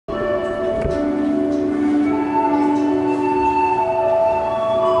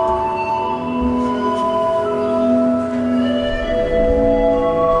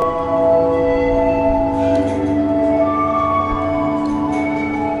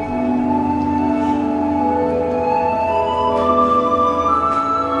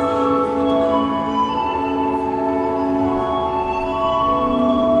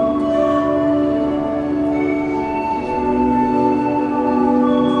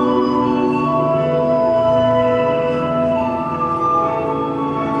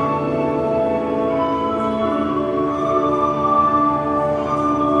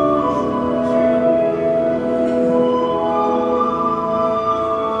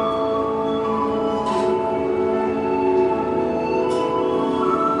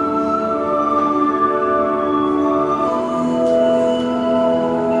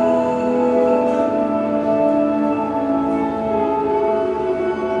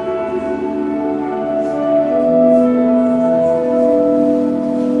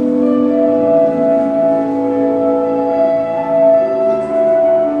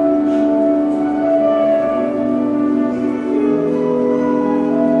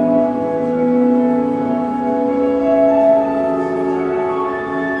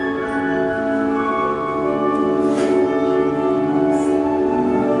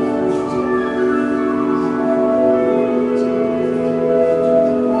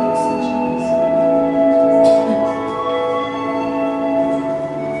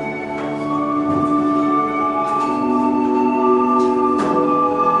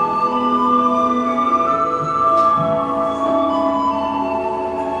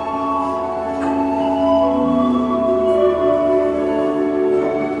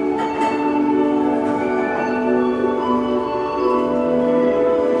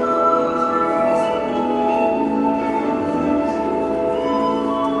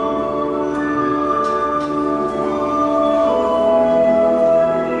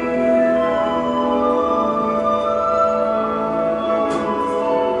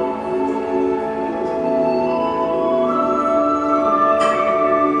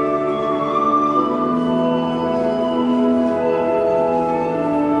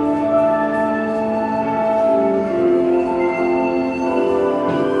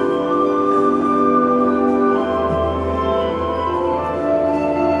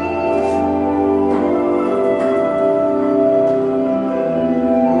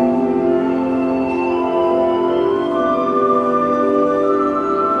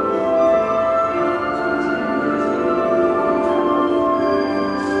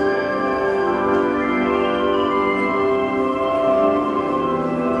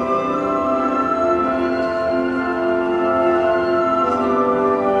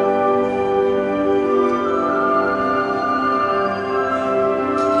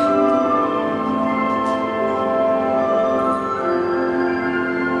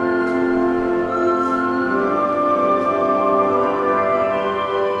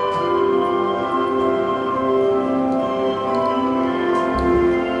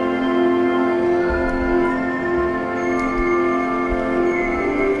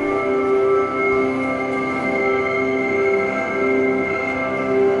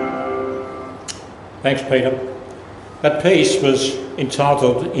Thanks, Peter. That piece was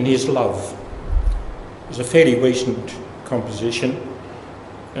entitled In His Love. It was a fairly recent composition,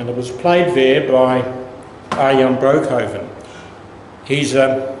 and it was played there by Arjan Broekhoven. He's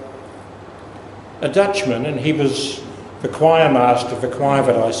a Dutchman, and he was the choir master of the choir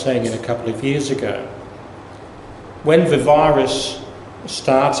that I sang in a couple of years ago. When the virus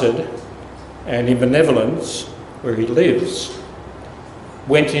started, and in the Netherlands, where he lives,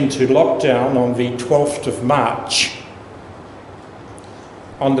 went into lockdown on the 12th of March.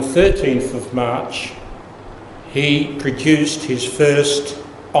 On the 13th of March, he produced his first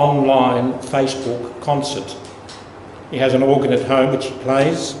online Facebook concert. He has an organ at home which he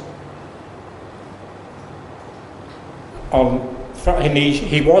plays.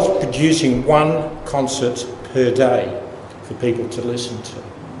 He was producing one concert per day for people to listen to.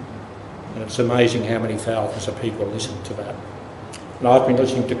 And it's amazing how many thousands of people listen to that. And I've been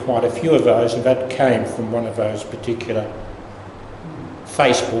listening to quite a few of those, and that came from one of those particular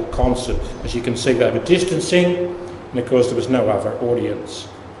Facebook concerts. As you can see, they were distancing, and of course there was no other audience.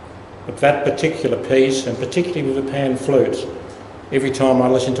 But that particular piece, and particularly with the pan flute, every time I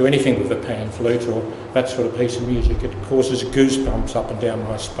listen to anything with the pan flute or that sort of piece of music, it causes goosebumps up and down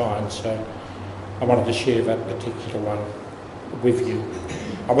my spine. So I wanted to share that particular one with you.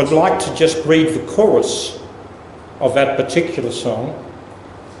 I would like to just read the chorus of that particular song.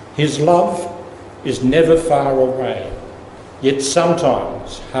 His love is never far away, yet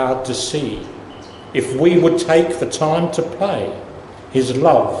sometimes hard to see. If we would take the time to play, his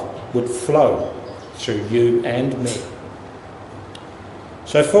love would flow through you and me.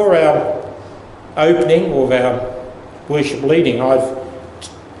 So for our opening or our worship leading, I've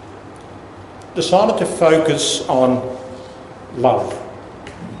decided to focus on love.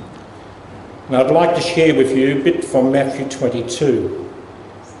 And I'd like to share with you a bit from Matthew 22.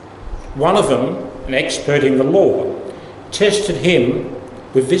 One of them, an expert in the law, tested him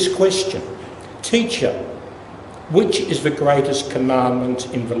with this question: Teacher, which is the greatest commandment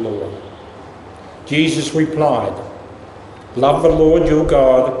in the law? Jesus replied, love the Lord your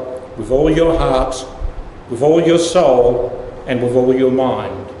God with all your heart, with all your soul, and with all your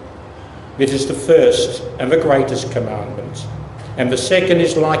mind. This is the first and the greatest commandment. And the second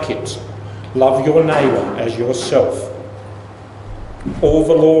is like it: love your neighbour as yourself. All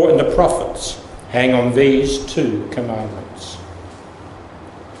the law and the prophets hang on these two commandments.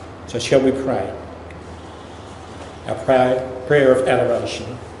 So shall we pray? Our prayer of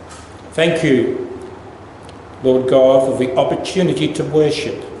adoration. Thank you, Lord God, for the opportunity to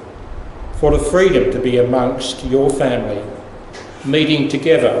worship, for the freedom to be amongst your family, meeting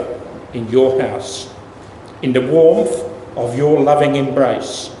together in your house, in the warmth of your loving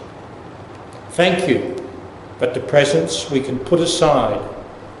embrace. Thank you that the presents we can put aside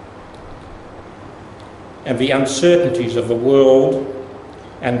and the uncertainties of the world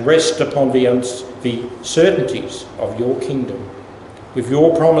and rest upon the certainties of your kingdom, with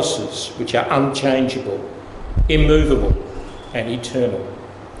your promises which are unchangeable, immovable and eternal.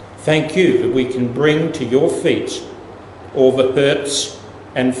 Thank you that we can bring to your feet all the hurts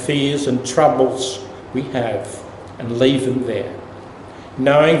and fears and troubles we have and leave them there,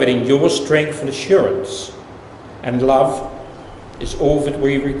 knowing that in your strength and assurance and love is all that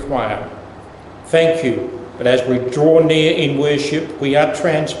we require. Thank you that as we draw near in worship, we are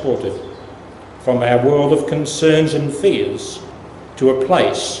transported from our world of concerns and fears to a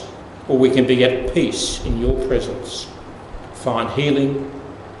place where we can be at peace in your presence, find healing,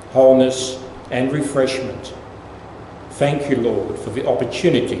 wholeness and refreshment. Thank you, Lord, for the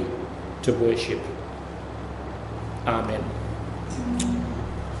opportunity to worship. Amen.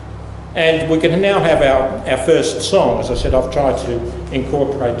 And we can now have our first song. As I said, I've tried to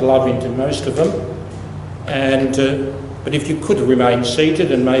incorporate love into most of them. But if you could remain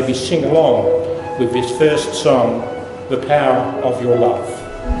seated and maybe sing along with this first song, The Power of Your Love.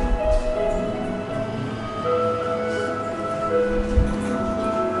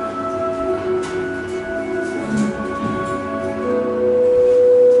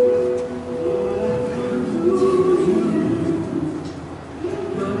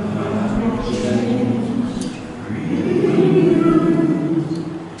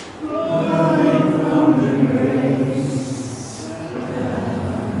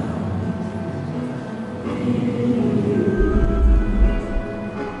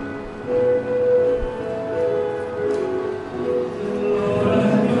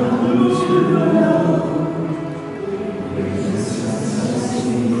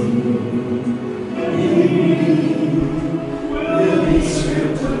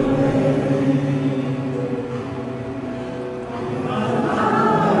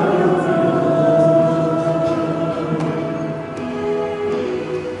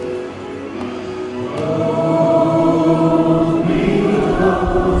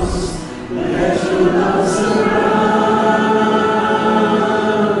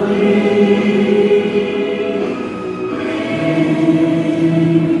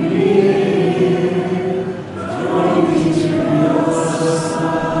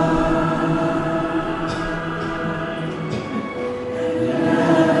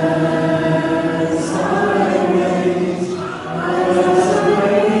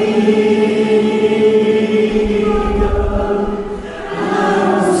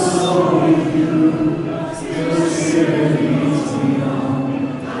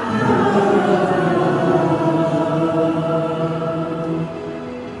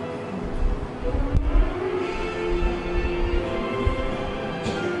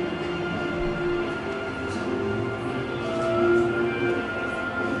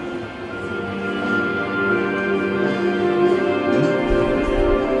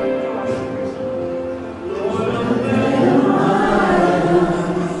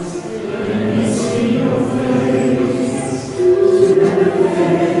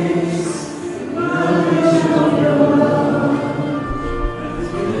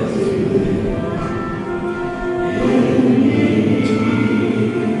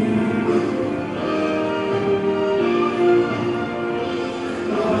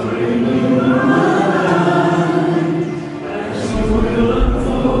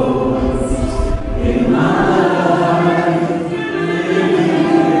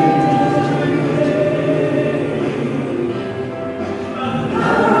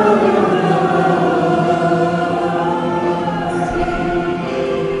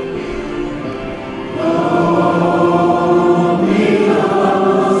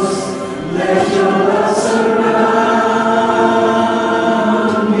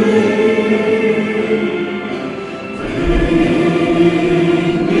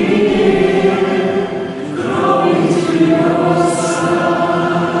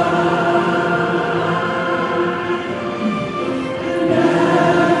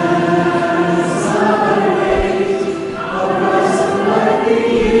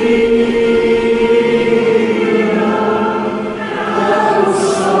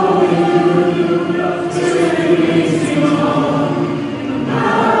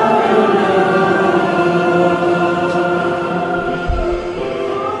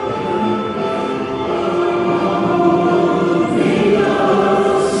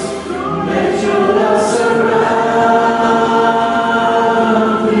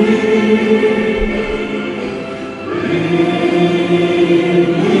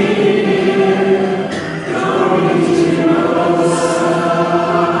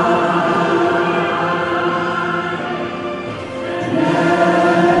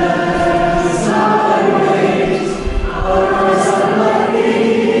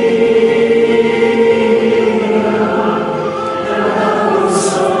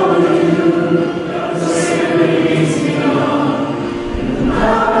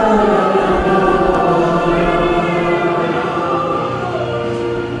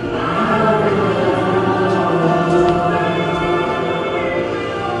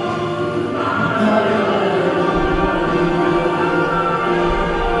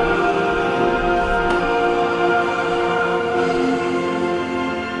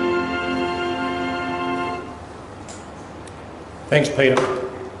 Thanks, Peter.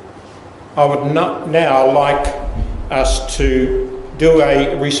 I would now like us to do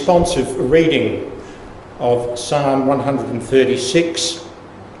a responsive reading of Psalm 136,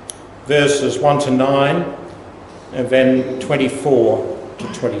 verses 1 to 9, and then 24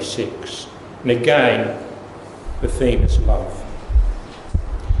 to 26. And again, the theme is love.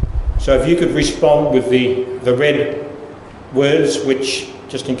 So if you could respond with the red words, which,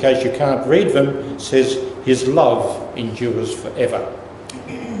 just in case you can't read them, says, "His love endures forever."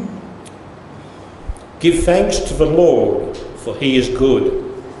 Give thanks to the Lord, for he is good.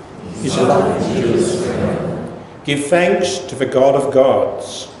 His love endures forever. Give thanks to the God of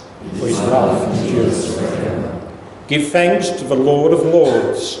gods, for his love endures forever. Give thanks to the Lord of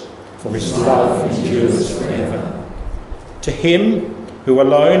lords, for his love endures forever. To him who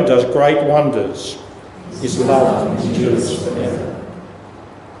alone does great wonders, his love endures forever.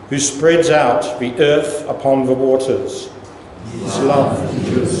 Who spreads out the earth upon the waters, his love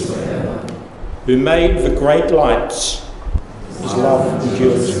endures forever. Who made the great lights, his love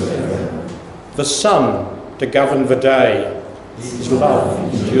endures forever. The sun to govern the day, his love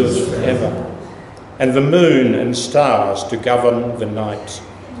endures forever. And the moon and stars to govern the night,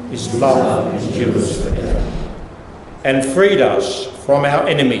 his love endures forever. And freed us from our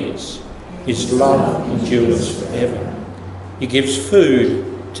enemies, his love endures forever. He gives food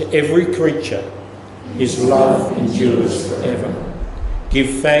to every creature, his love endures forever. Give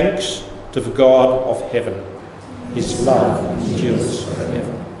thanks to the God of heaven, his love endures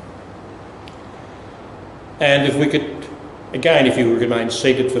forever. And if we could, again, if you would remain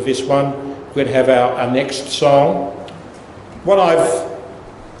seated for this one, we'd have our next song. What I've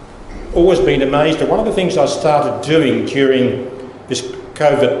always been amazed at, one of the things I started doing during this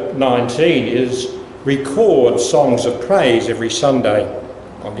COVID-19 is record songs of praise every Sunday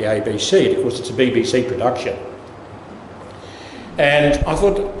on the ABC. Of course, it's a BBC production. And I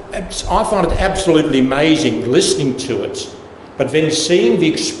find it absolutely amazing listening to it, but then seeing the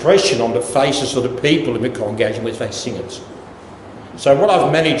expression on the faces of the people in the congregation as they sing it. So what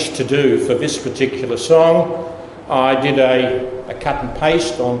I've managed to do for this particular song, I did a cut and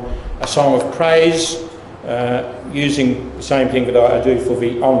paste on a song of praise, using the same thing that I do for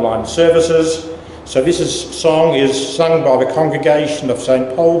the online services. So this song is sung by the congregation of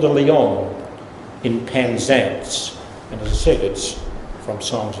St. Paul de Leon in Penzance. And as I said, it's from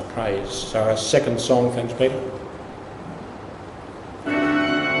Songs of Praise. So our second song, thanks Peter.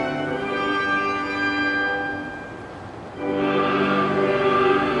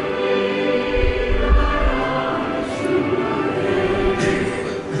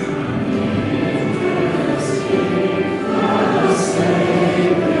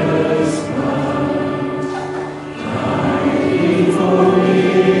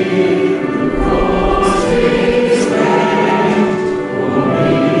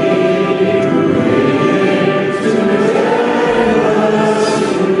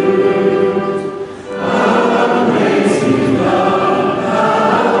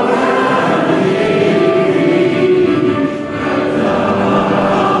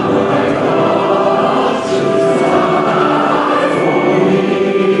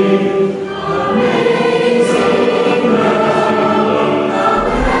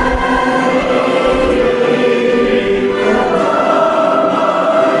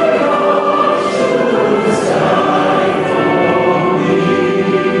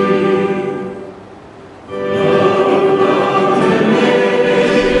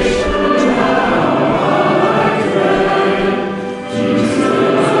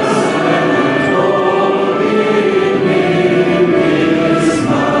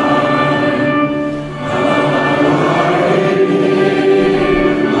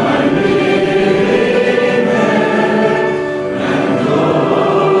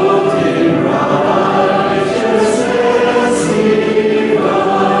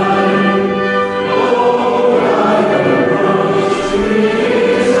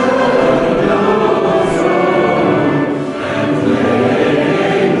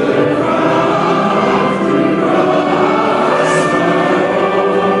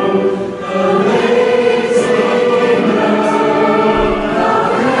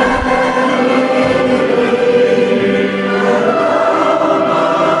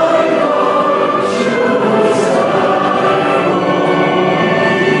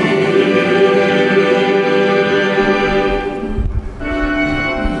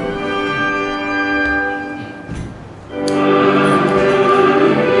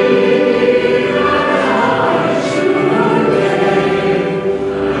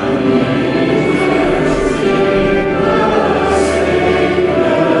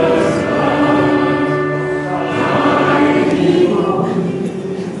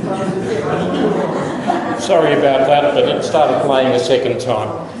 started playing a second time.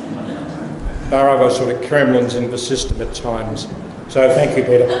 There are other sort of gremlins in the system at times. So thank you,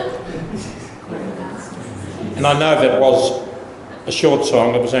 Peter. And I know that was a short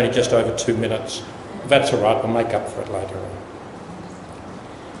song, it was only just over 2 minutes. That's all right, we'll make up for it later on.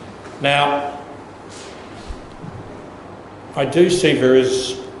 Now, I do see there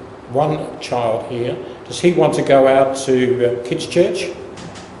is one child here. Does he want to go out to kids' church?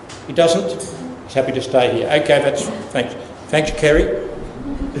 He doesn't? He's happy to stay here. Okay, thanks. Thanks, Kerry.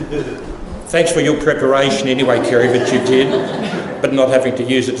 Thanks for your preparation anyway, Kerry, that you did, but not having to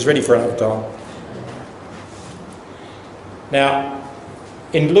use it. It's ready for another time. Now,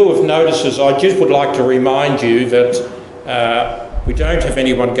 in lieu of notices, I just would like to remind you that we don't have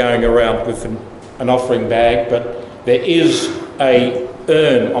anyone going around with an offering bag, but there is a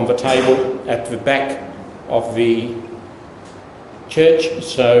urn on the table at the back of the church.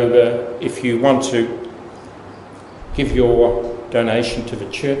 So if you want to give your donation to the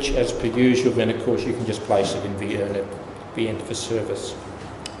church as per usual, then of course you can just place it in the urn at the end of the service.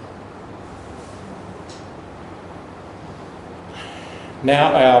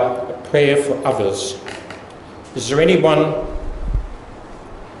 Now our prayer for others. Is there anyone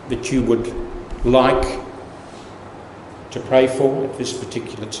that you would like to pray for at this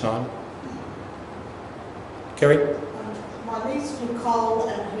particular time? Kerry? My niece Nicole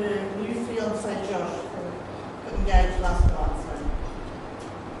and her new fiancé Geoff got engaged last night, so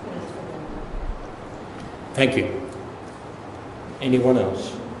prayers for them. Thank you. Anyone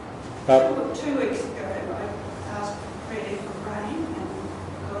else? 2 weeks ago, I asked for prayer for rain and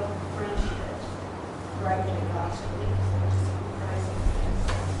got drenched it greatly last week. So just praising.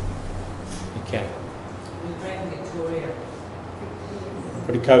 Okay. We pray for Victoria.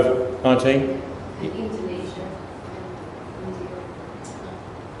 For the COVID-19? And Indonesia and India.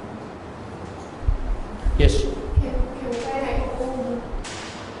 Yes? Can we pray for all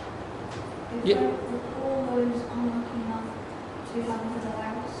Yeah. all those unlucky enough to have the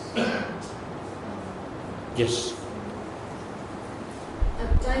virus? Yes.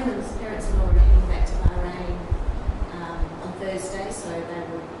 Damon's parents-in-law are heading back to Bahrain on Thursday, so they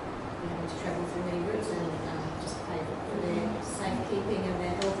will be having to travel through many routes, and just pray for their safekeeping and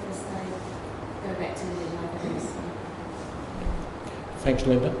their health as they go back to their lives. Thanks,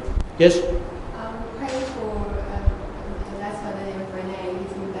 Linda. Yes? Pray for the last one, the name of Renee,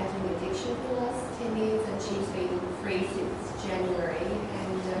 who's been battling addiction for the last 10 years, and she's been free since January, and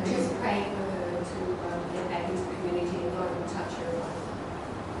just pray for her to get back into the community and God will touch her life.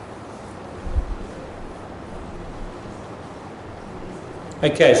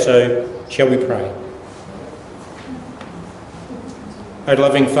 Okay, so shall we pray? Our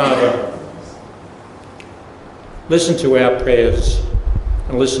loving Father, listen to our prayers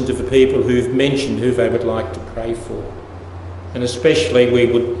and listen to the people who've mentioned who they would like to pray for. And especially we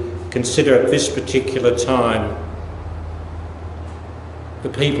would consider at this particular time the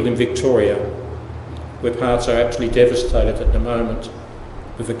people in Victoria, where hearts are absolutely devastated at the moment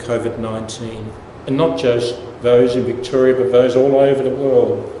with the COVID-19. And not just those in Victoria, but those all over the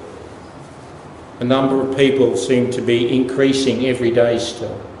world. The number of people seem to be increasing every day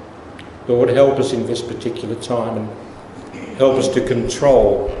still. Lord, help us in this particular time and help us to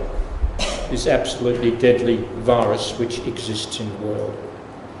control this absolutely deadly virus which exists in the world.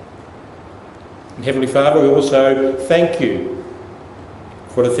 And Heavenly Father, we also thank you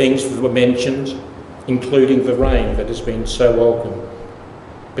for the things that were mentioned, including the rain that has been so welcome,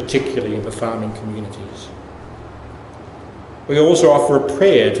 particularly in the farming communities. We also offer a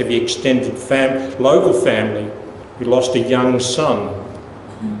prayer to the extended local family who lost a young son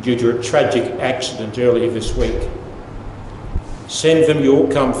due to a tragic accident earlier this week. Send them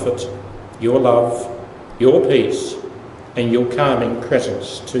your comfort, your love, your peace, and your calming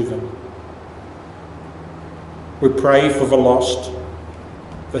presence to them. We pray for the lost,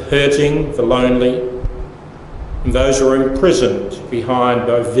 the hurting, the lonely, and those who are imprisoned behind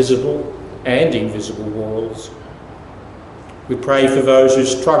both visible and invisible walls. We pray for those who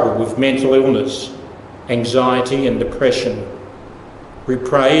struggle with mental illness, anxiety and depression. We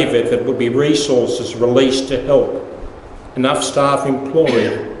pray that there will be resources released to help, enough staff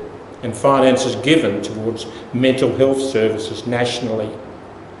employed and finances given towards mental health services nationally.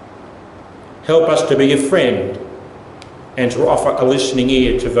 Help us to be a friend and to offer a listening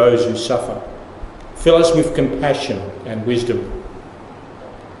ear to those who suffer. Fill us with compassion and wisdom.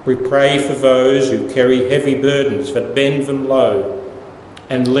 We pray for those who carry heavy burdens that bend them low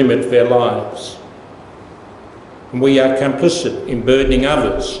and limit their lives. And we are complicit in burdening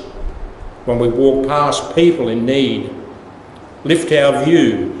others when we walk past people in need. Lift our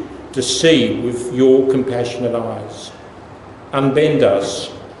view to see with your compassionate eyes. unbend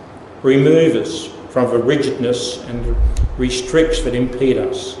us, remove us from the rigidness and restricts that impede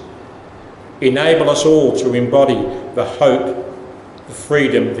us. Enable us all to embody the hope, the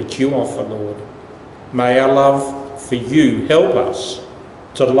freedom that you offer, Lord. May our love for you help us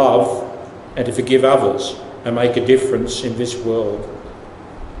to love and to forgive others and make a difference in this world.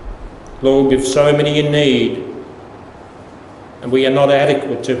 Lord, with so many in need, and we are not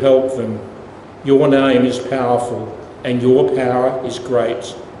adequate to help them, your name is powerful and your power is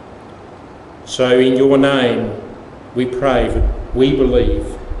great. So in your name we pray that we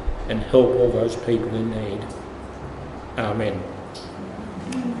believe and help all those people in need. Amen.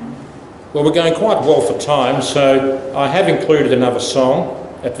 Well, we're going quite well for time, so I have included another song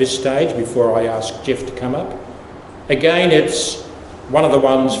at this stage before I ask Geoff to come up. Again, it's one of the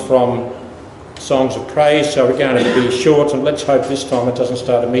ones from Songs of Praise, so we're going to be short, and let's hope this time it doesn't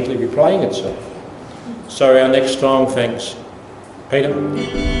start immediately replaying itself. So our next song, thanks. Peter?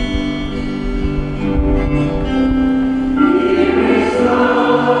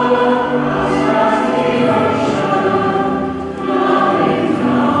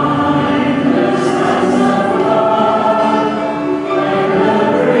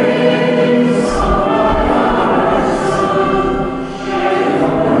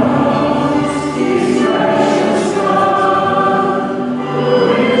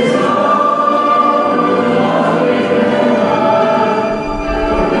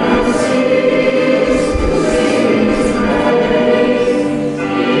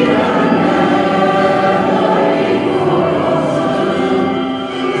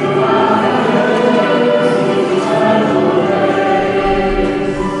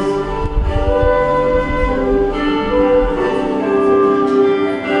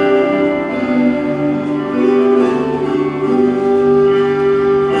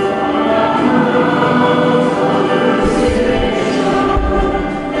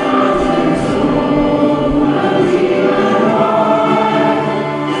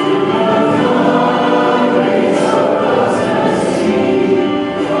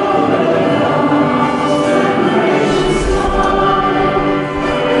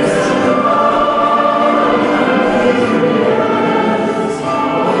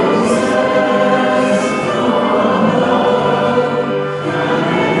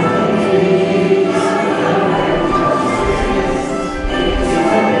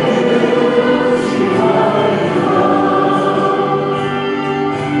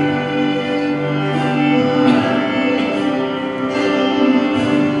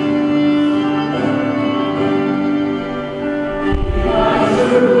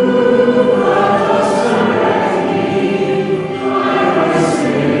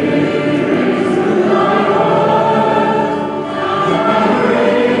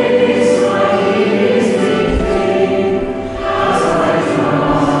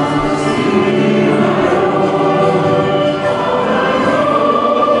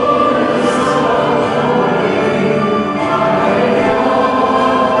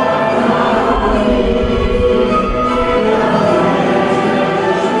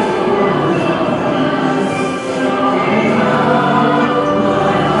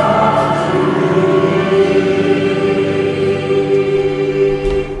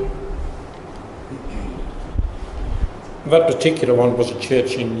 That particular one was a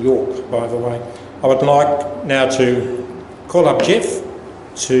church in York, by the way. I would like now to call up Geoff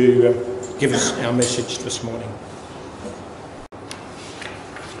to give us our message this morning.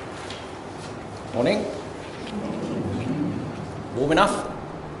 Morning. Warm enough?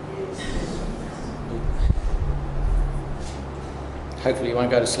 Hopefully you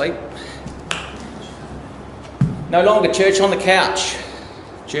won't go to sleep. No longer church on the couch,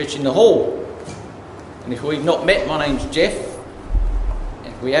 church in the hall. And if we've not met, my name's Geoff.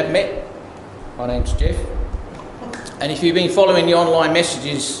 If we have met, my name's Geoff. And if you've been following the online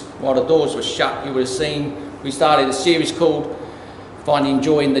messages while the doors were shut, you would have seen we started a series called Finding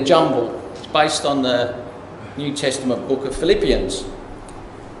Joy in the Jumble. It's based on the New Testament book of Philippians.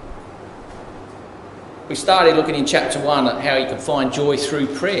 We started looking in chapter 1 at how you can find joy through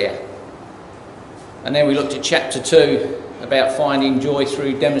prayer. And then we looked at chapter 2 about finding joy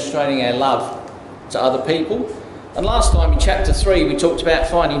through demonstrating our love to other people. And last time in chapter 3 we talked about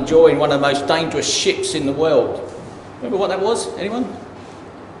finding joy in one of the most dangerous ships in the world. Remember what that was? Anyone?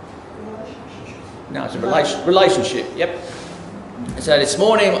 No, it's a relationship, yep. So this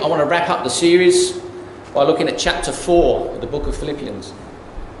morning I want to wrap up the series by looking at chapter 4 of the book of Philippians.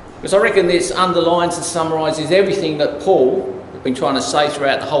 Because I reckon this underlines and summarises everything that Paul has been trying to say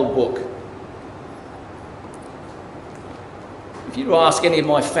throughout the whole book. If you were to ask any of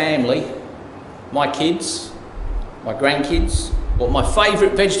my family, my kids, my grandkids, what my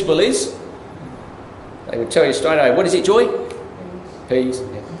favourite vegetable is. They would tell you straight away, what is it, Joy? Peas.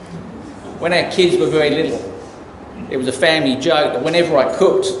 Yeah. When our kids were very little, it was a family joke that whenever I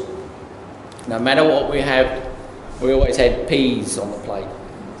cooked, no matter what we had, we always had peas on the plate.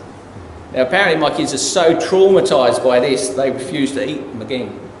 Now apparently my kids are so traumatised by this, they refuse to eat them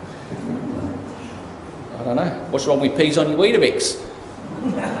again. I don't know, what's wrong with peas on your Weetabix?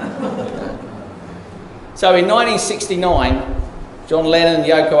 So in 1969, John Lennon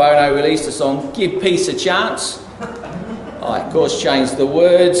and Yoko Ono released the song Give Peace a Chance. I of course changed the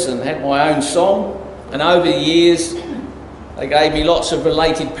words and had my own song, and over the years they gave me lots of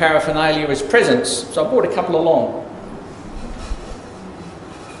related paraphernalia as presents, so I brought a couple along.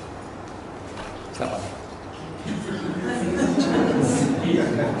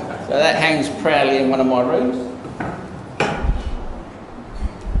 So that hangs proudly in one of my rooms.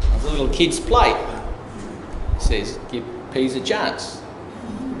 There's a little kid's plate. It says, give peas a chance.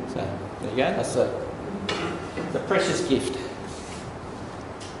 So there you go, that's the precious gift.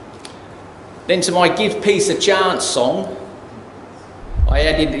 Then to my Give Peace a Chance song, I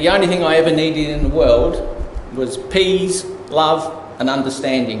added the only thing I ever needed in the world was peace, love and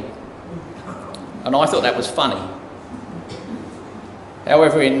understanding. And I thought that was funny.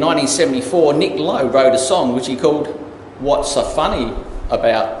 However, in 1974, Nick Lowe wrote a song which he called What's So Funny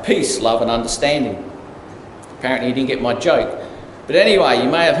About Peace, Love and Understanding. Apparently he didn't get my joke. But anyway, you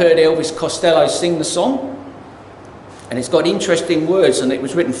may have heard Elvis Costello sing the song, and it's got interesting words, and it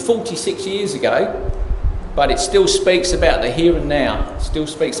was written 46 years ago, but it still speaks about the here and now, it still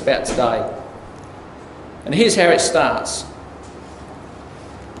speaks about today. And here's how it starts.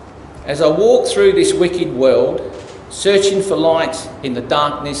 As I walk through this wicked world, searching for light in the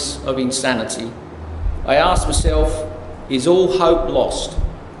darkness of insanity, I ask myself, is all hope lost?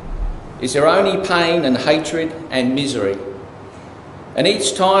 Is there only pain and hatred and misery? And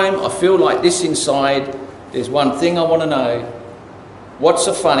each time I feel like this inside, there's one thing I want to know. What's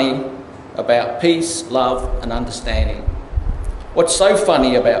so funny about peace, love and understanding? What's so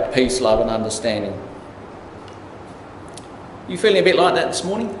funny about peace, love and understanding? You feeling a bit like that this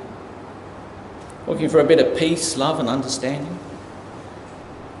morning? Looking for a bit of peace, love and understanding?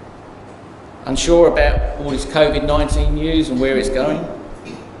 Unsure about all this COVID-19 news and where it's going?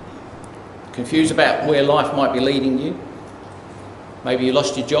 Confused about where life might be leading you? Maybe you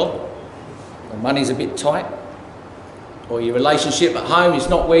lost your job, or money's a bit tight, or your relationship at home is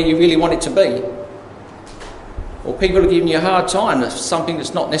not where you really want it to be, or people are giving you a hard time for something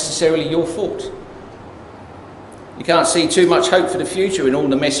that's not necessarily your fault. You can't see too much hope for the future in all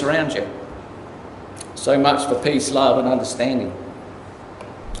the mess around you. So much for peace, love and understanding.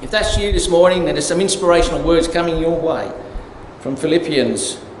 If that's you this morning, then there's some inspirational words coming your way from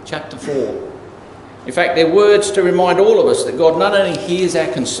Philippians chapter 4. In fact, they're words to remind all of us that God not only hears our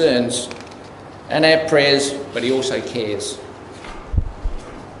concerns and our prayers, but he also cares.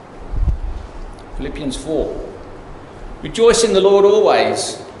 Philippians 4. Rejoice in the Lord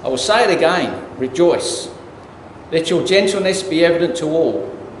always. I will say it again, rejoice. Let your gentleness be evident to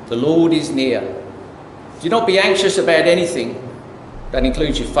all. The Lord is near. Do not be anxious about anything. That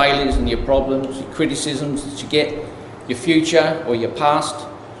includes your failures and your problems, your criticisms that you get, your future or your past,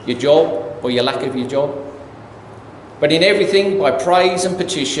 your job or your lack of your job. But in everything, by praise and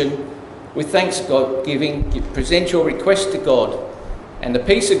petition, with thanksgiving, present your request to God, and the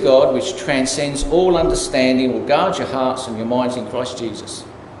peace of God, which transcends all understanding, will guard your hearts and your minds in Christ Jesus.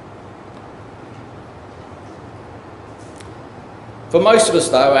 For most of us,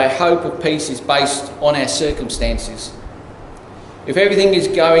 though, our hope of peace is based on our circumstances. If everything is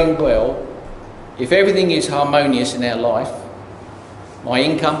going well, if everything is harmonious in our life, my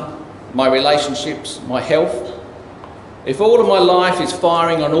income, my relationships, my health, if all of my life is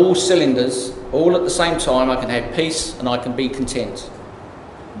firing on all cylinders, all at the same time, I can have peace and I can be content.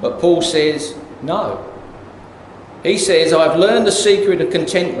 But Paul says, no. He says, I've learned the secret of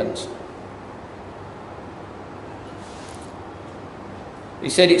contentment. He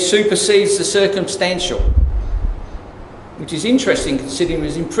said it supersedes the circumstantial, which is interesting considering he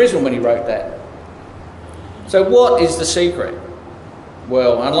was in prison when he wrote that. So what is the secret?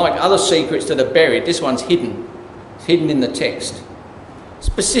 Well, unlike other secrets that are buried, this one's hidden. It's hidden in the text.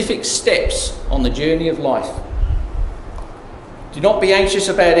 Specific steps on the journey of life. Do not be anxious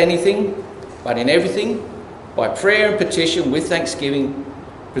about anything, but in everything, by prayer and petition with thanksgiving,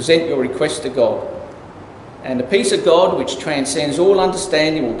 present your request to God. And the peace of God, which transcends all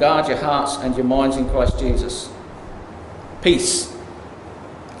understanding, will guard your hearts and your minds in Christ Jesus. Peace.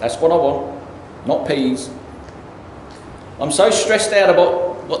 That's what I want, not peas. I'm so stressed out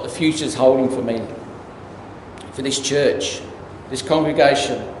about what the future's holding for me. for this church, this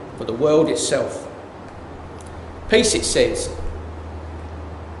congregation, for the world itself. Peace, it says.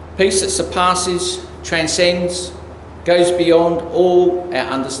 Peace that surpasses, transcends, goes beyond all our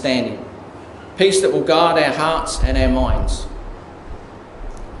understanding. Peace that will guard our hearts and our minds.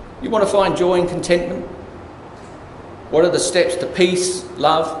 You want to find joy and contentment? What are the steps to peace,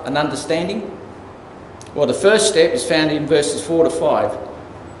 love and understanding? Well, the first step is found in verses 4 to 5.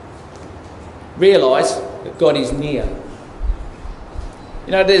 Realise that God is near.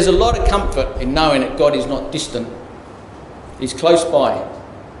 You know, there's a lot of comfort in knowing that God is not distant. He's close by.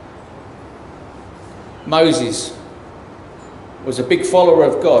 Moses was a big follower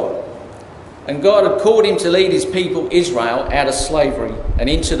of God, and God had called him to lead his people Israel out of slavery and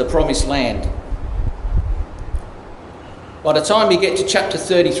into the promised land. By the time you get to chapter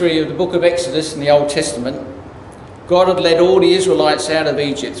 33 of the book of Exodus in the Old Testament, God had led all the Israelites out of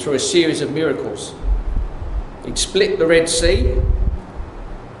Egypt through a series of miracles. He'd split the Red Sea.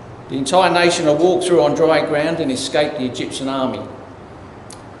 The entire nation had walked through on dry ground and escaped the Egyptian army.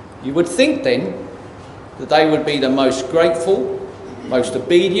 You would think then that they would be the most grateful, most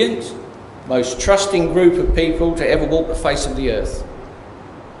obedient, most trusting group of people to ever walk the face of the earth.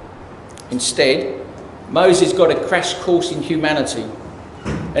 Instead, Moses got a crash course in humanity,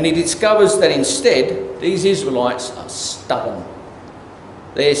 and he discovers that instead these Israelites are stubborn.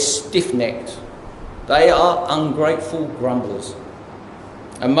 They're stiff-necked. They are ungrateful grumblers.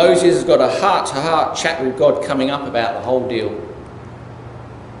 And Moses has got a heart-to-heart chat with God coming up about the whole deal.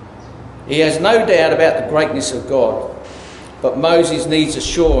 He has no doubt about the greatness of God, but Moses needs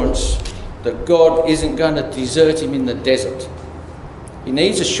assurance that God isn't going to desert him in the desert. He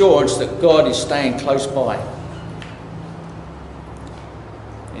needs assurance that God is staying close by.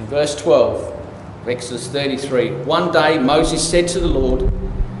 In verse 12 of Exodus 33, one day Moses said to the Lord,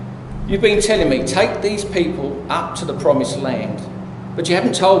 "You've been telling me, take these people up to the promised land, but you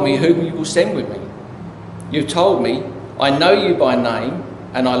haven't told me whom you will send with me. You've told me, I know you by name,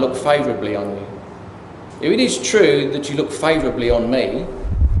 and I look favourably on you. If it is true that you look favourably on me,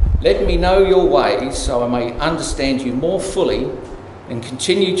 let me know your ways so I may understand you more fully and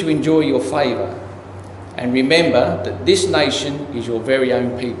continue to enjoy your favour. And remember that this nation is your very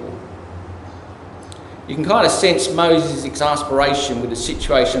own people." You can kind of sense Moses' exasperation with the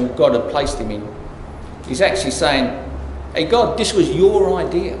situation God had placed him in. He's actually saying, "Hey God, this was your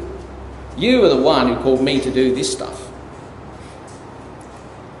idea. You were the one who called me to do this stuff."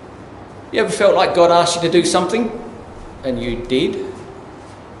 You ever felt like God asked you to do something and you did,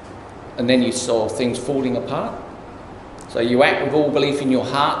 and then you saw things falling apart? So you act with all belief in your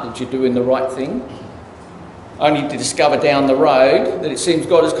heart that you're doing the right thing, only to discover down the road that it seems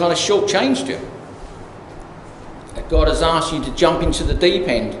God has kind of shortchanged you. That God has asked you to jump into the deep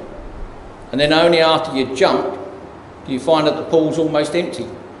end, and then only after you jump do you find that the pool's almost empty.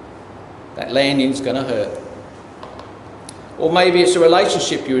 That landing's going to hurt. Or maybe it's a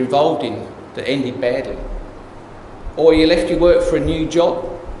relationship you're involved in that ended badly. Or you left your work for a new job,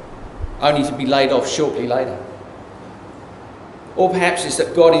 only to be laid off shortly later. Or perhaps it's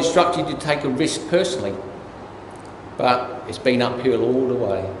that God instructed you to take a risk personally, but it's been uphill all the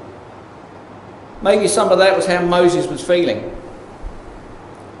way. Maybe some of that was how Moses was feeling.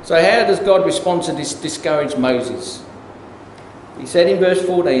 So how does God respond to this discouraged Moses? He said in verse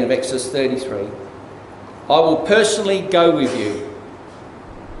 14 of Exodus 33, "I will personally go with you,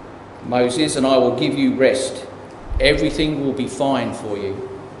 Moses, and I will give you rest. Everything will be fine for you."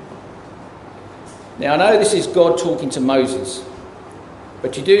 Now I know this is God talking to Moses,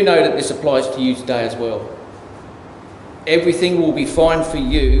 but you do know that this applies to you today as well. Everything will be fine for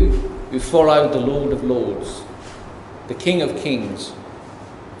you who follow the Lord of Lords, the King of Kings,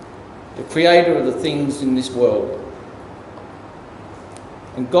 the Creator of the things in this world.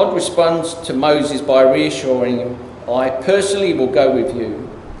 And God responds to Moses by reassuring him, "I personally will go with you.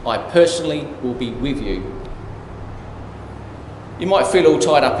 I personally will be with you." You might feel all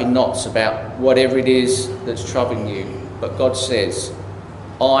tied up in knots about whatever it is that's troubling you, but God says,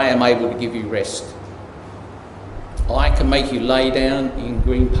 "I am able to give you rest. I can make you lay down in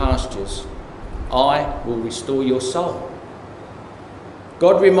green pastures. I will restore your soul."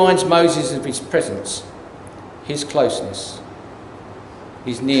 God reminds Moses of his presence, his closeness,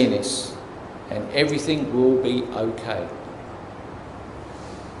 his nearness, and everything will be okay.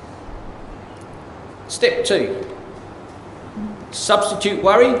 Step 2. Substitute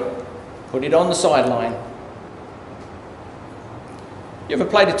worry, put it on the sideline. You ever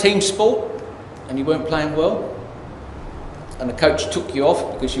played a team sport and you weren't playing well? And the coach took you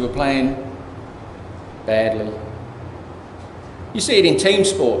off because you were playing badly. You see it in team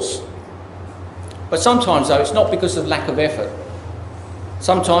sports. But sometimes, though, it's not because of lack of effort.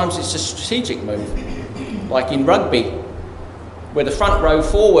 Sometimes it's a strategic move, like in rugby, where the front row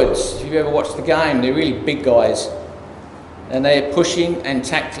forwards, if you've ever watched the game, they're really big guys. And they're pushing and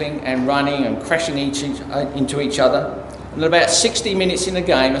tackling and running and crashing into each other. And at about 60 minutes in the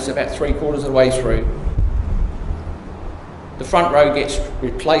game, that's about 3/4 of the way through, the front row gets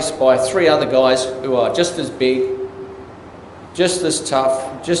replaced by 3 other guys who are just as big, just as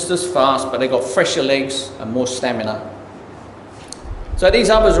tough, just as fast, but they've got fresher legs and more stamina. So these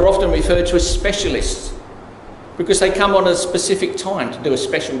others are often referred to as specialists because they come on at a specific time to do a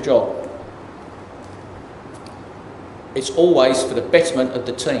special job. It's always for the betterment of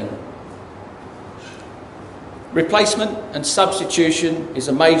the team. Replacement and substitution is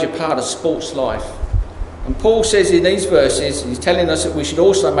a major part of sports life. And Paul says in these verses, he's telling us that we should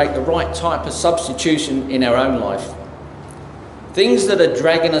also make the right type of substitution in our own life. Things that are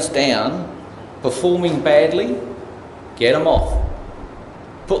dragging us down, performing badly, get them off.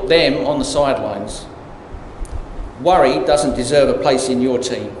 Put them on the sidelines. Worry doesn't deserve a place in your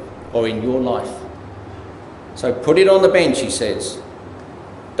team or in your life. So put it on the bench, he says.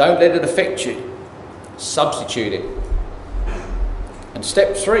 Don't let it affect you. Substitute it. And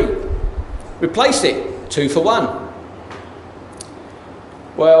step 3, replace it, 2 for 1.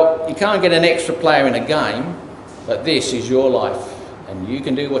 Well, you can't get an extra player in a game, but this is your life, and you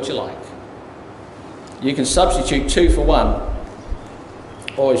can do what you like. You can substitute 2 for 1.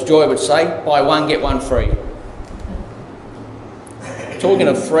 Or as Joy would say, buy 1, get 1 free. Talking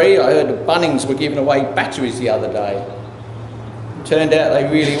of free, I heard the Bunnings were giving away batteries the other day. Turned out they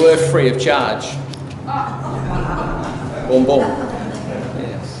really were free of charge. Boom, boom.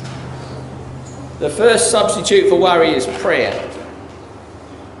 Yes. The first substitute for worry is prayer.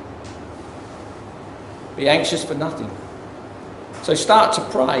 Be anxious for nothing. So start to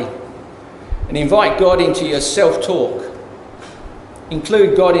pray and invite God into your self-talk.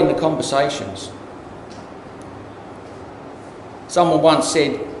 Include God in the conversations. Someone once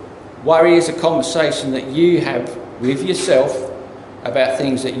said, worry is a conversation that you have with yourself about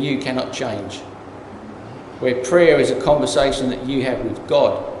things that you cannot change. Where prayer is a conversation that you have with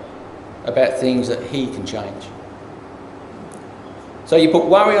God about things that he can change. So you put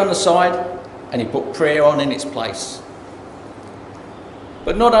worry on the side and you put prayer on in its place.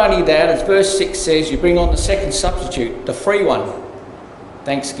 But not only that, as verse 6 says, you bring on the second substitute, the free one,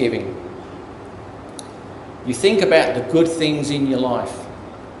 thanksgiving. You think about the good things in your life.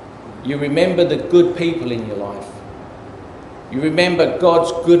 You remember the good people in your life. You remember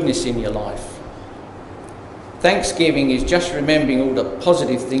God's goodness in your life. Thanksgiving is just remembering all the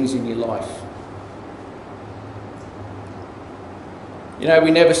positive things in your life. You know,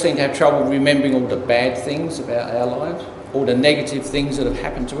 we never seem to have trouble remembering all the bad things about our lives, all the negative things that have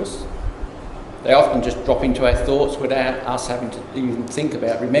happened to us. They often just drop into our thoughts without us having to even think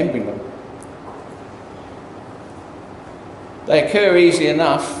about remembering them. They occur easily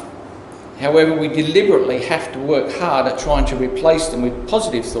enough. However, we deliberately have to work hard at trying to replace them with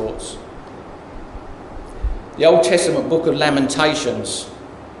positive thoughts. The Old Testament book of Lamentations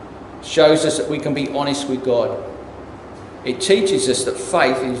shows us that we can be honest with God. It teaches us that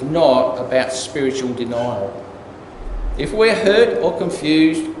faith is not about spiritual denial. If we're hurt or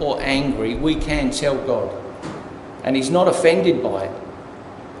confused or angry, we can tell God. And he's not offended by it.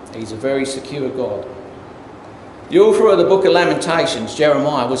 He's a very secure God. The author of the book of Lamentations,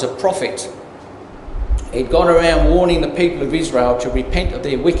 Jeremiah, was a prophet. He'd gone around warning the people of Israel to repent of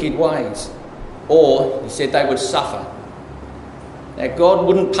their wicked ways, or he said they would suffer. Now, God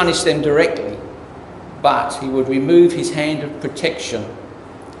wouldn't punish them directly, but he would remove his hand of protection,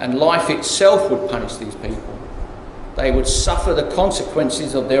 and life itself would punish these people. They would suffer the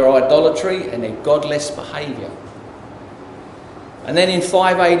consequences of their idolatry and their godless behaviour. And then in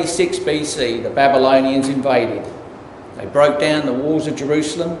 586 BC, the Babylonians invaded. They broke down the walls of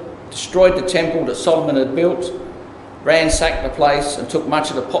Jerusalem, destroyed the temple that Solomon had built, ransacked the place and took much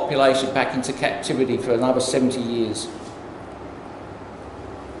of the population back into captivity for another 70 years.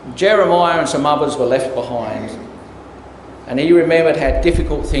 Jeremiah and some others were left behind, and he remembered how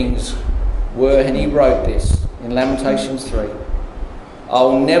difficult things were, and he wrote this in Lamentations 3.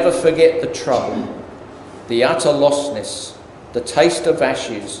 I'll never forget the trouble, the utter lostness, the taste of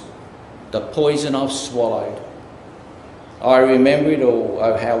ashes, the poison I've swallowed. I remember it all.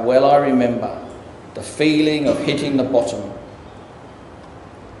 Oh, how well I remember the feeling of hitting the bottom.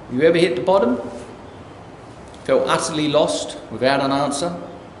 You ever hit the bottom? Felt utterly lost, without an answer?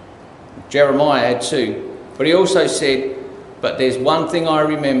 Jeremiah had too. But he also said, but there's one thing I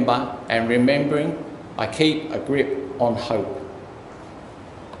remember, and remembering, I keep a grip on hope.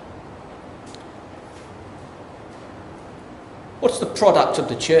 the product of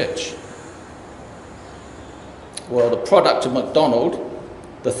the church? Well, the product of McDonald's,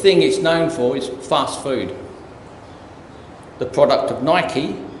 the thing it's known for is fast food. The product of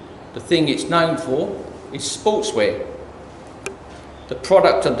Nike, the thing it's known for is sportswear. The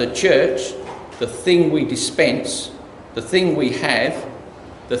product of the church, the thing we dispense, the thing we have,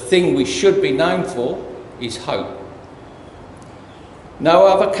 the thing we should be known for is hope. No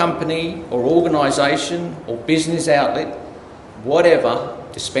other company or organisation or business outlet, whatever,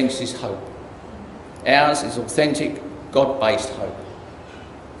 dispenses hope. Ours is authentic, God-based hope.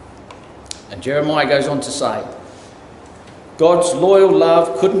 And Jeremiah goes on to say, God's loyal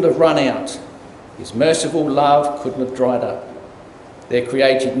love couldn't have run out. His merciful love couldn't have dried up. They're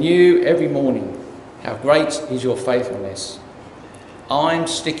created new every morning. How great is your faithfulness. I'm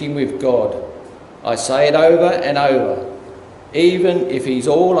sticking with God. I say it over and over, even if he's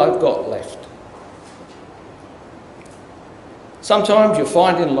all I've got left. Sometimes you'll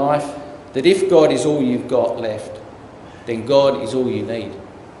find in life that if God is all you've got left, then God is all you need.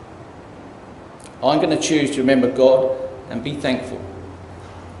 I'm going to choose to remember God and be thankful.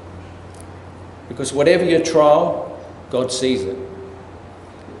 Because whatever your trial, God sees it.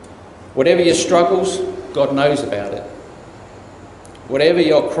 Whatever your struggles, God knows about it. Whatever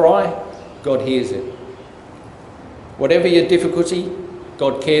your cry, God hears it. Whatever your difficulty,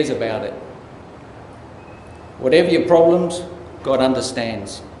 God cares about it. Whatever your problems, God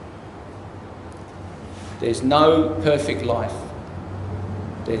understands. There's no perfect life.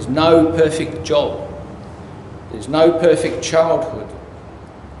 There's no perfect job. There's no perfect childhood.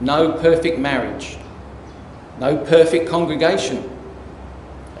 No perfect marriage. No perfect congregation.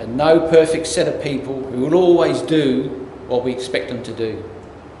 And no perfect set of people who will always do what we expect them to do.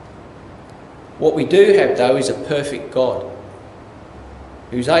 What we do have, though, is a perfect God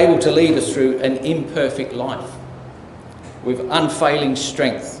who's able to lead us through an imperfect life with unfailing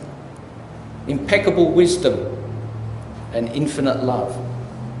strength, impeccable wisdom, and infinite love.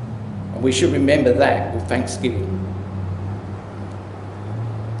 And we should remember that with thanksgiving.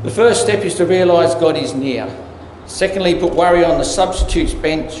 The first step is to realise God is near. Secondly, put worry on the substitutes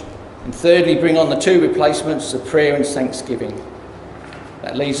bench. And thirdly, bring on the two replacements of prayer and thanksgiving.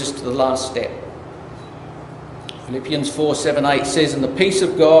 That leads us to the last step. Philippians 4:7-8 says, And the peace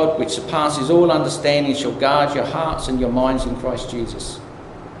of God, which surpasses all understanding, shall guard your hearts and your minds in Christ Jesus.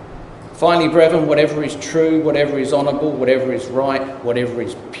 Finally, brethren, whatever is true, whatever is honourable, whatever is right, whatever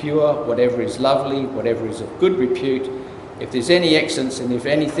is pure, whatever is lovely, whatever is of good repute, if there's any excellence and if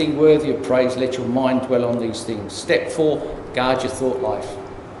anything worthy of praise, let your mind dwell on these things. Step 4, guard your thought life.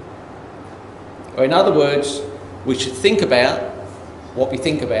 Or in other words, we should think about what we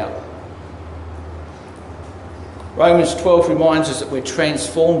think about. Romans 12 reminds us that we're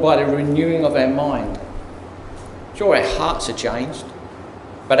transformed by the renewing of our mind. Sure, our hearts are changed,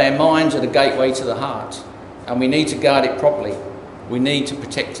 but our minds are the gateway to the heart, and we need to guard it properly. We need to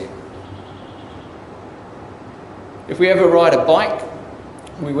protect it. If we ever ride a bike,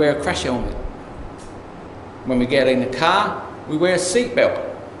 we wear a crash helmet. When we get in a car, we wear a seatbelt.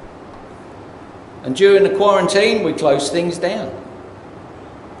 And during the quarantine, we close things down.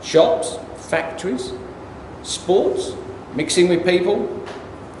 Shops, factories, sports, mixing with people.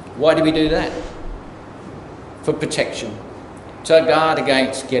 Why do we do that? For protection, to guard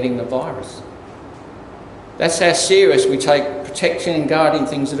against getting the virus. That's how serious we take protection and guarding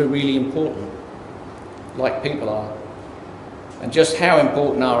things that are really important, like people are. And just how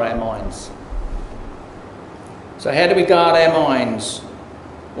important are our minds? So how do we guard our minds?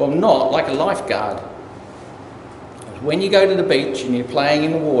 Well, not like a lifeguard. When you go to the beach and you're playing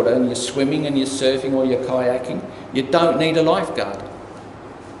in the water and you're swimming and you're surfing or you're kayaking, you don't need a lifeguard.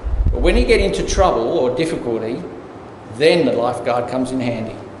 But when you get into trouble or difficulty, then the lifeguard comes in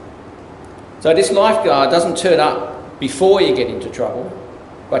handy. So this lifeguard doesn't turn up before you get into trouble,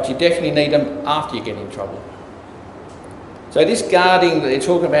 but you definitely need them after you get in trouble. So this guarding that they're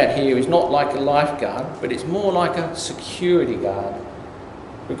talking about here is not like a lifeguard, but it's more like a security guard,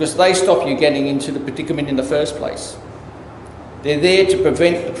 because they stop you getting into the predicament in the first place. They're there to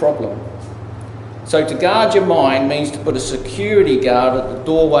prevent the problem. So to guard your mind means to put a security guard at the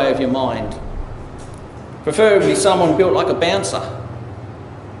doorway of your mind. Preferably someone built like a bouncer.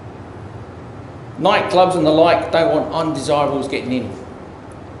 Nightclubs and the like don't want undesirables getting in.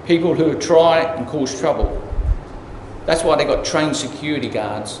 People who try and cause trouble. That's why they've got trained security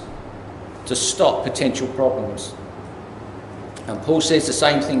guards to stop potential problems. And Paul says the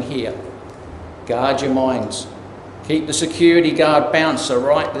same thing here. Guard your minds. Keep the security guard bouncer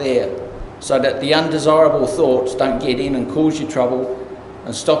right there so that the undesirable thoughts don't get in and cause you trouble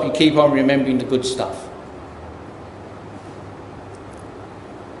and stop you keep on remembering the good stuff.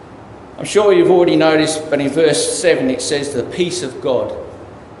 I'm sure you've already noticed, but in verse 7 it says the peace of God.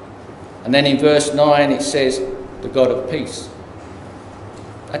 And then in verse 9 it says the God of peace.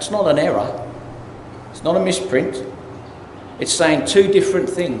 That's not an error. It's not a misprint. It's saying two different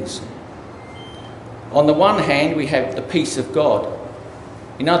things. On the one hand, we have the peace of God.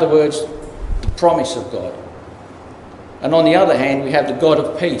 In other words, the promise of God. And on the other hand, we have the God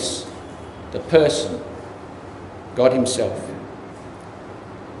of peace, the person, God himself.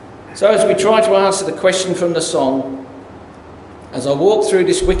 So as we try to answer the question from the song, as I walk through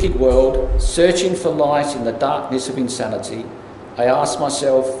this wicked world, searching for light in the darkness of insanity, I ask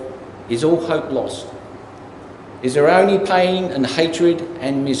myself, is all hope lost? Is there only pain and hatred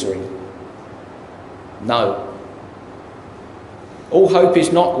and misery? No. All hope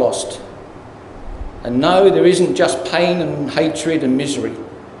is not lost. And no, there isn't just pain and hatred and misery.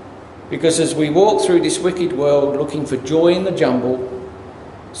 Because as we walk through this wicked world looking for joy in the jumble,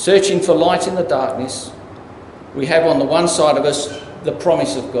 searching for light in the darkness, we have on the one side of us the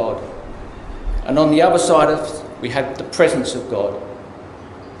promise of God. And on the other side of us, we have the presence of God.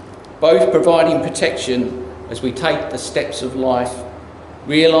 Both providing protection as we take the steps of life,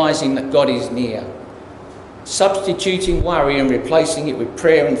 realising that God is near, substituting worry and replacing it with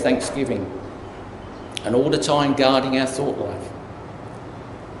prayer and thanksgiving, and all the time guarding our thought life.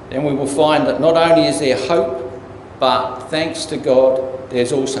 Then we will find that not only is there hope, but thanks to God,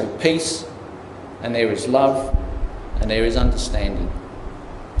 there's also peace, and there is love, and there is understanding.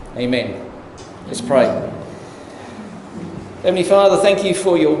 Amen. Let's pray. Heavenly Father, thank you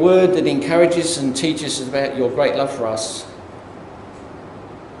for your word that encourages and teaches us about your great love for us.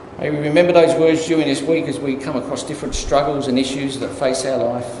 May we remember those words during this week as we come across different struggles and issues that face our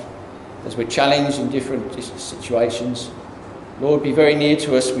life, as we're challenged in different situations. Lord, be very near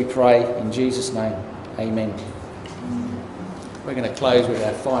to us, we pray, in Jesus' name. Amen. We're going to close with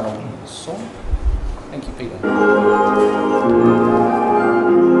our final song. Thank you, Peter.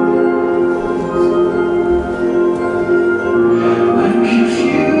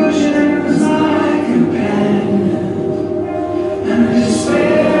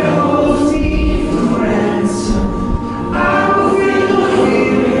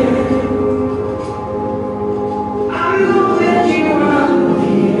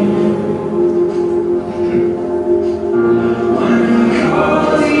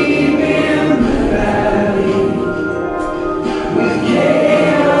 We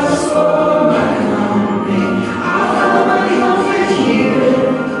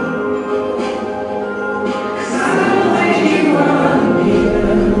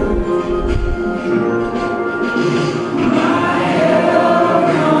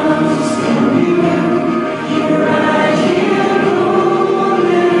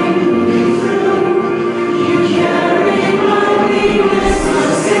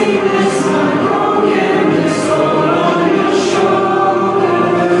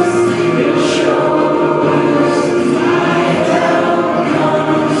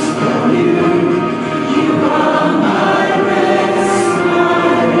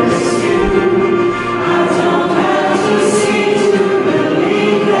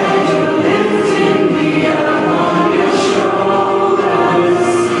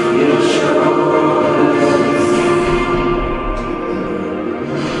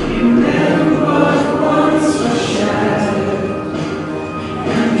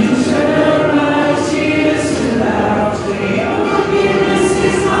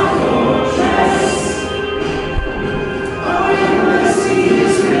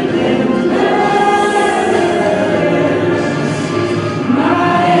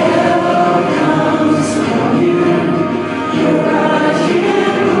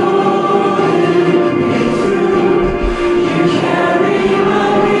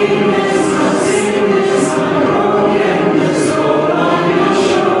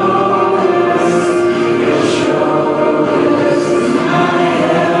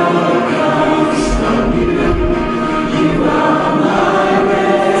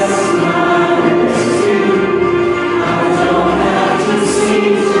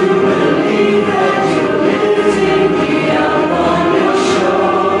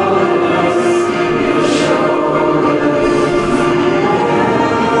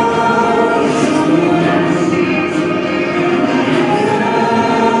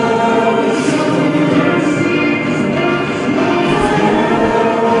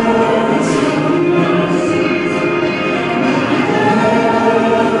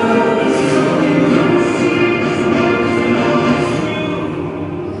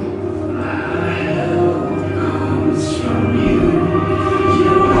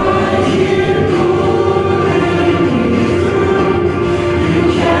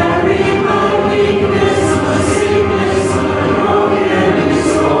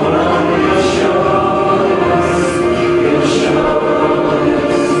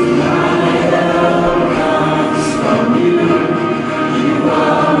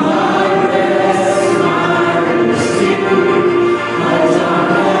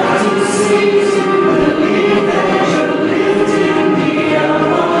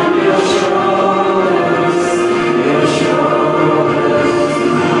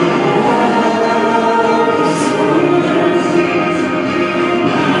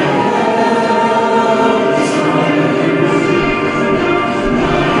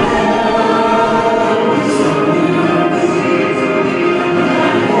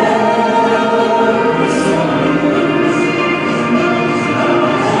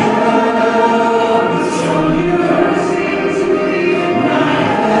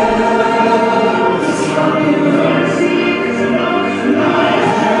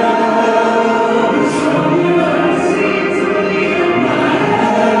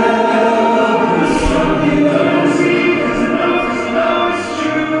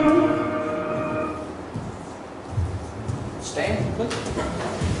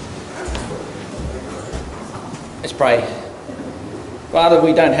pray. Father,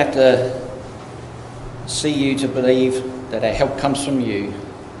 we don't have to see you to believe that our help comes from you.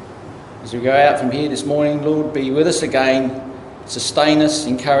 As we go out from here this morning, Lord, be with us again, sustain us,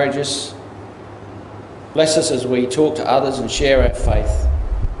 encourage us, bless us as we talk to others and share our faith.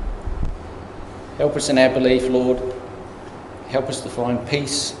 Help us in our belief, Lord. Help us to find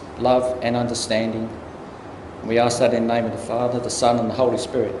peace, love and understanding. And we ask that in the name of the Father, the Son and the Holy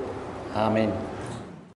Spirit. Amen.